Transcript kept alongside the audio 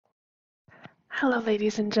Hello,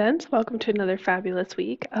 ladies and gents. Welcome to another fabulous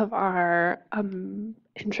week of our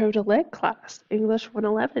Intro to Lit class, English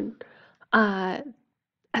 111. Uh,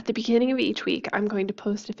 at the beginning of each week, I'm going to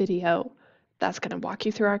post a video that's going to walk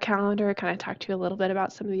you through our calendar, kind of talk to you a little bit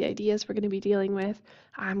about some of the ideas we're going to be dealing with.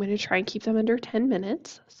 I'm going to try and keep them under 10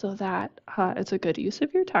 minutes so that it's a good use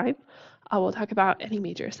of your time. We'll talk about any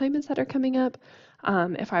major assignments that are coming up.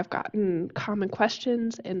 If I've gotten common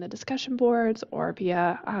questions in the discussion boards or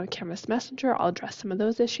via Canvas Messenger, I'll address some of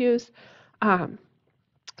those issues. Um,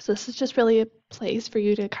 so this is just really a place for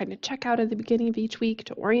you to kind of check out at the beginning of each week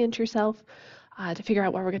to orient yourself, to figure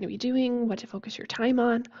out what we're going to be doing, what to focus your time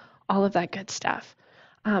on, all of that good stuff.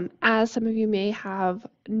 As some of you may have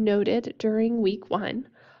noted during week one,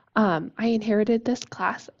 I inherited this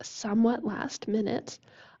class somewhat last minute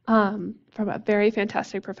from a very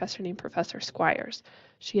fantastic professor named Professor Squires.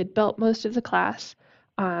 She had built most of the class,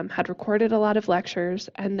 had recorded a lot of lectures,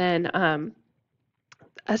 and then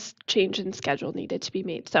a change in schedule needed to be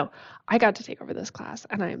made. So I got to take over this class,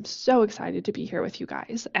 and I am so excited to be here with you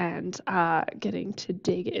guys and getting to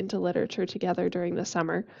dig into literature together during the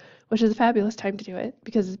summer, which is a fabulous time to do it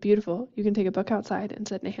because it's beautiful. You can take a book outside and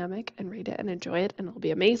sit in a hammock and read it and enjoy it, and it'll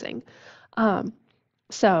be amazing. Um,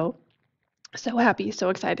 so so happy, so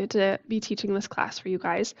excited to be teaching this class for you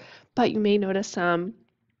guys, but you may notice some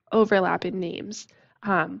overlap in names.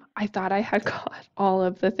 I thought I had got all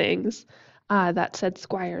of the things that said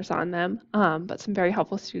Squires on them, but some very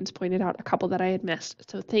helpful students pointed out a couple that I had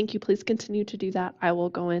missed. So thank you. Please continue to do that. I will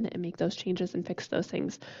go in and make those changes and fix those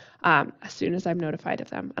things as soon as I'm notified of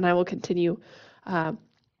them. And I will continue uh,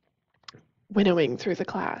 winnowing through the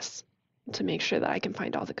class to make sure that I can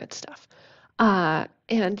find all the good stuff.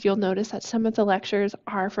 And you'll notice that some of the lectures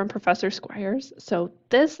are from Professor Squires. So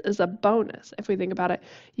this is a bonus if we think about it.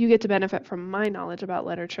 You get to benefit from my knowledge about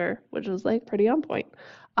literature, which is like pretty on point.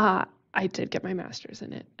 I did get my master's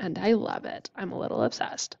in it and I love it. I'm a little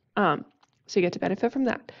obsessed. So you get to benefit from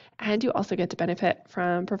that. And you also get to benefit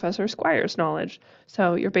from Professor Squires' knowledge.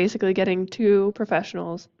 So you're basically getting two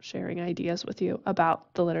professionals sharing ideas with you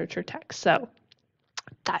about the literature text. So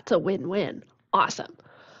that's a win-win. Awesome.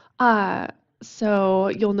 Uh, so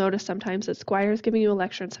you'll notice sometimes it's Squires giving you a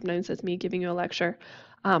lecture and sometimes it's me giving you a lecture.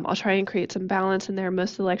 I'll try and create some balance in there.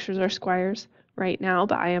 Most of the lectures are Squires right now,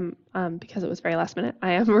 but I am, because it was very last minute,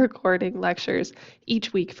 I am recording lectures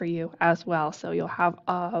each week for you as well. So you'll have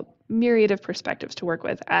a myriad of perspectives to work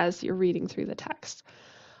with as you're reading through the text.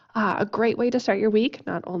 A great way to start your week,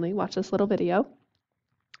 not only watch this little video,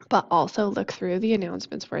 but also look through the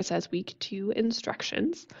announcements where it says week 2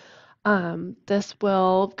 instructions. This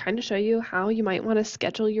will kind of show you how you might want to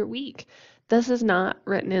schedule your week. This is not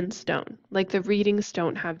written in stone. Like the readings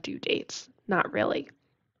don't have due dates. Not really.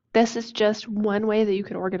 This is just one way that you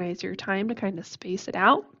can organize your time to kind of space it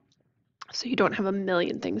out so you don't have a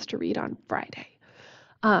million things to read on Friday.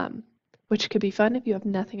 Which could be fun if you have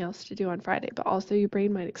nothing else to do on Friday, but also your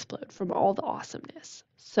brain might explode from all the awesomeness.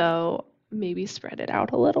 So maybe spread it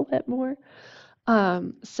out a little bit more.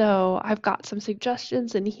 So I've got some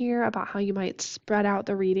suggestions in here about how you might spread out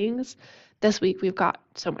the readings. This week we've got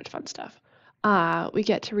so much fun stuff. We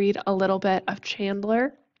get to read a little bit of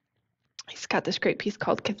Chandler. He's got this great piece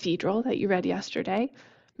called Cathedral that you read yesterday,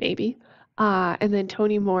 maybe. And then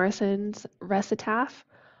Toni Morrison's Recitaf,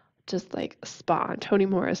 just like spot on. Toni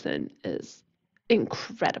Morrison is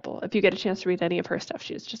incredible. If you get a chance to read any of her stuff,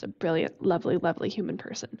 she's just a brilliant, lovely, lovely human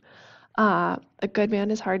person. A Good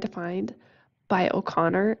Man is Hard to Find by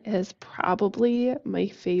O'Connor is probably my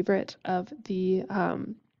favorite of the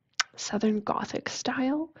Southern Gothic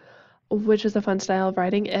style, which is a fun style of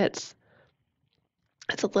writing. It's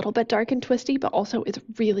a little bit dark and twisty, but also it's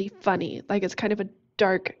really funny. Like it's kind of a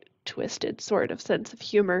dark, twisted sort of sense of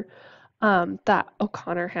humor that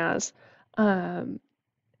O'Connor has. And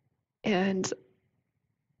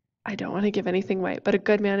I don't want to give anything away, but A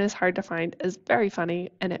Good Man is Hard to Find is very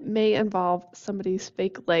funny, and it may involve somebody's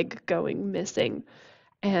fake leg going missing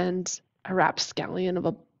and a rapscallion of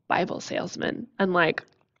a Bible salesman and like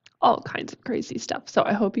all kinds of crazy stuff. So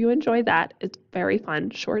I hope you enjoy that. It's very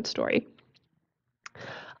fun, short story.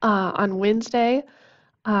 On Wednesday,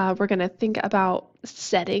 we're going to think about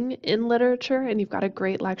setting in literature, and you've got a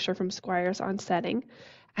great lecture from Squires on setting.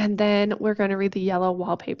 And then we're going to read The Yellow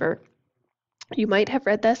Wallpaper. You might have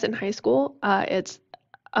read this in high school. It's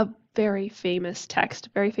a very famous text,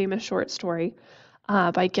 very famous short story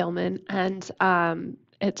by Gilman, and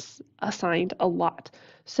it's assigned a lot.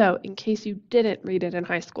 So in case you didn't read it in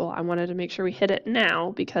high school, I wanted to make sure we hit it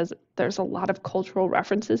now because there's a lot of cultural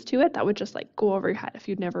references to it that would just like go over your head if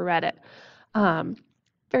you'd never read it.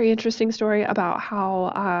 Very interesting story about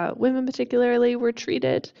how women particularly were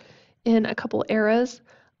treated in a couple eras,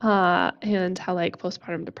 and how like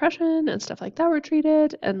postpartum depression and stuff like that were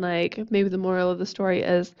treated, and like maybe the moral of the story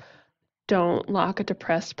is don't lock a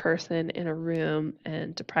depressed person in a room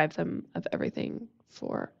and deprive them of everything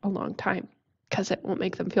for a long time because it won't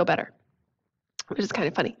make them feel better, which is kind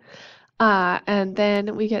of funny. And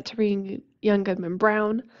then we get to read Young Goodman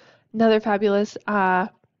Brown, another fabulous, another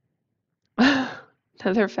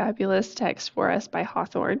fabulous text for us by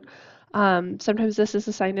Hawthorne. Sometimes this is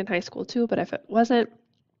assigned in high school too, but if it wasn't,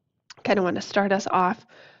 kind of want to start us off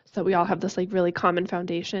so we all have this like really common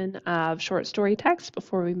foundation of short story text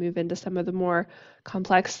before we move into some of the more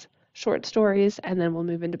complex short stories, and then we'll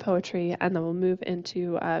move into poetry, and then we'll move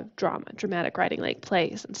into dramatic writing like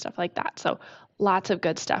plays and stuff like that. So lots of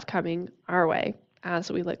good stuff coming our way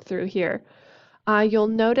as we look through here. You'll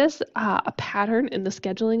notice a pattern in the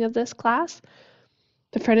scheduling of this class.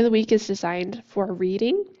 The front of the week is designed for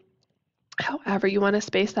reading. However, you want to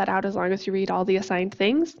space that out as long as you read all the assigned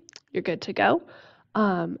things, you're good to go.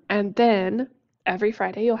 And then every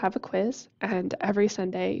Friday you'll have a quiz, and every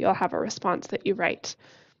Sunday you'll have a response that you write.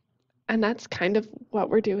 And that's kind of what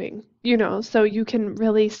we're doing, so you can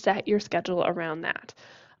really set your schedule around that.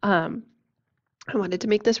 I wanted to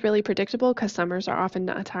make this really predictable because summers are often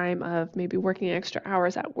a time of maybe working extra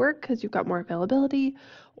hours at work because you've got more availability,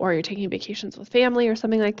 or you're taking vacations with family or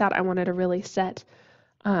something like that. I wanted to really set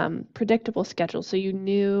predictable schedule so you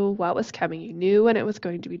knew what was coming, you knew when it was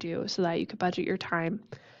going to be due, so that you could budget your time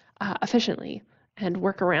efficiently and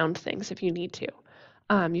work around things if you need to.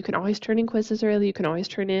 You can always turn in quizzes early, you can always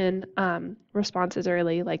turn in responses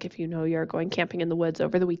early, like if you know you're going camping in the woods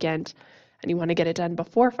over the weekend and you want to get it done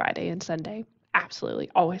before Friday and Sunday, absolutely,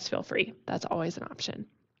 always feel free. That's always an option.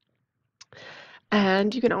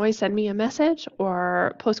 And you can always send me a message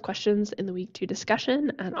or post questions in the week 2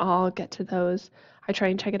 discussion, and I'll get to those. I try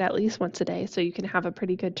and check it at least once a day, so you can have a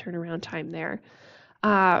pretty good turnaround time there.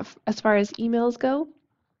 As far as emails go,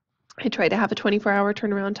 I try to have a 24-hour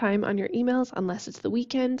turnaround time on your emails, unless it's the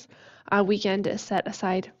weekend. Weekend is set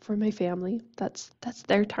aside for my family. That's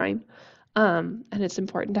their time, and it's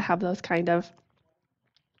important to have those kind of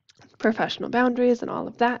professional boundaries and all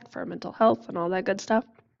of that for mental health and all that good stuff.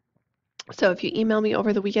 So if you email me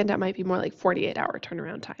over the weekend, that might be more like 48-hour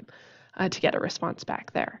turnaround time to get a response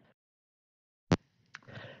back there.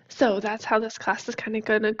 So that's how this class is kind of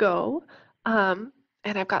going to go. And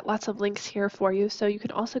I've got lots of links here for you. So you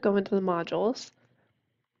can also go into the modules.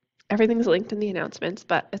 Everything's linked in the announcements,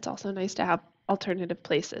 but it's also nice to have alternative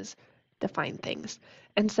places to find things.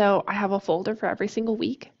 And so I have a folder for every single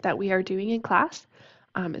week that we are doing in class.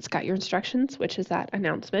 It's got your instructions, which is that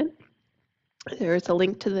announcement. There's a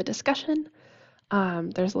link to the discussion.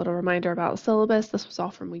 There's a little reminder about the syllabus. This was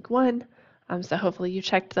all from week 1. So hopefully you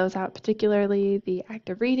checked those out, particularly the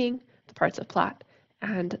active reading, the parts of plot,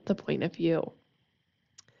 and the point of view.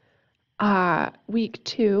 Week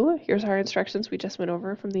 2, here's our instructions we just went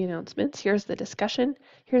over from the announcements. Here's the discussion.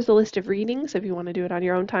 Here's the list of readings if you want to do it on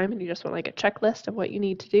your own time and you just want like a checklist of what you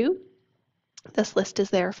need to do. This list is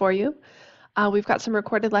there for you. We've got some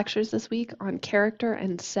recorded lectures this week on character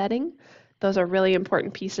and setting. Those are really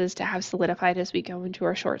important pieces to have solidified as we go into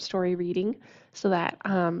our short story reading, so that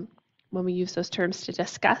when we use those terms to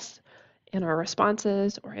discuss in our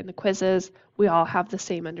responses or in the quizzes, we all have the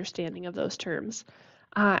same understanding of those terms.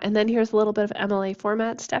 And then here's a little bit of MLA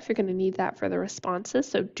format stuff. You're going to need that for the responses,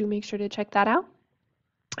 so do make sure to check that out.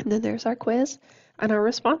 And then there's our quiz and our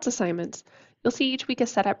response assignments. You'll see each week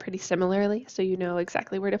is set up pretty similarly, so you know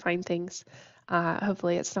exactly where to find things.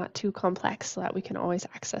 Hopefully it's not too complex so that we can always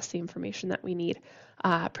access the information that we need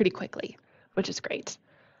pretty quickly, which is great.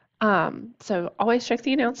 So always check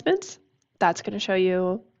the announcements. That's going to show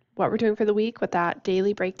you what we're doing for the week with that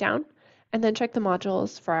daily breakdown. And then check the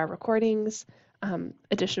modules for our recordings,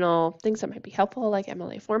 additional things that might be helpful like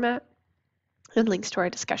MLA format, and links to our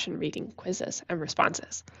discussion, reading, quizzes, and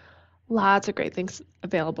responses. Lots of great things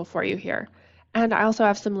available for you here. And I also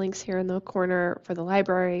have some links here in the corner for the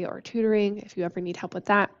library or tutoring if you ever need help with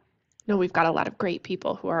that. No, we've got a lot of great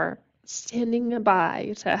people who are standing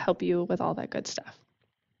by to help you with all that good stuff.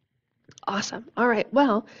 Awesome. All right.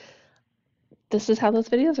 Well, this is how those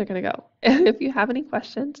videos are going to go. If you have any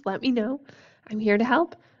questions, let me know. I'm here to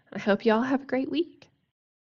help. I hope you all have a great week.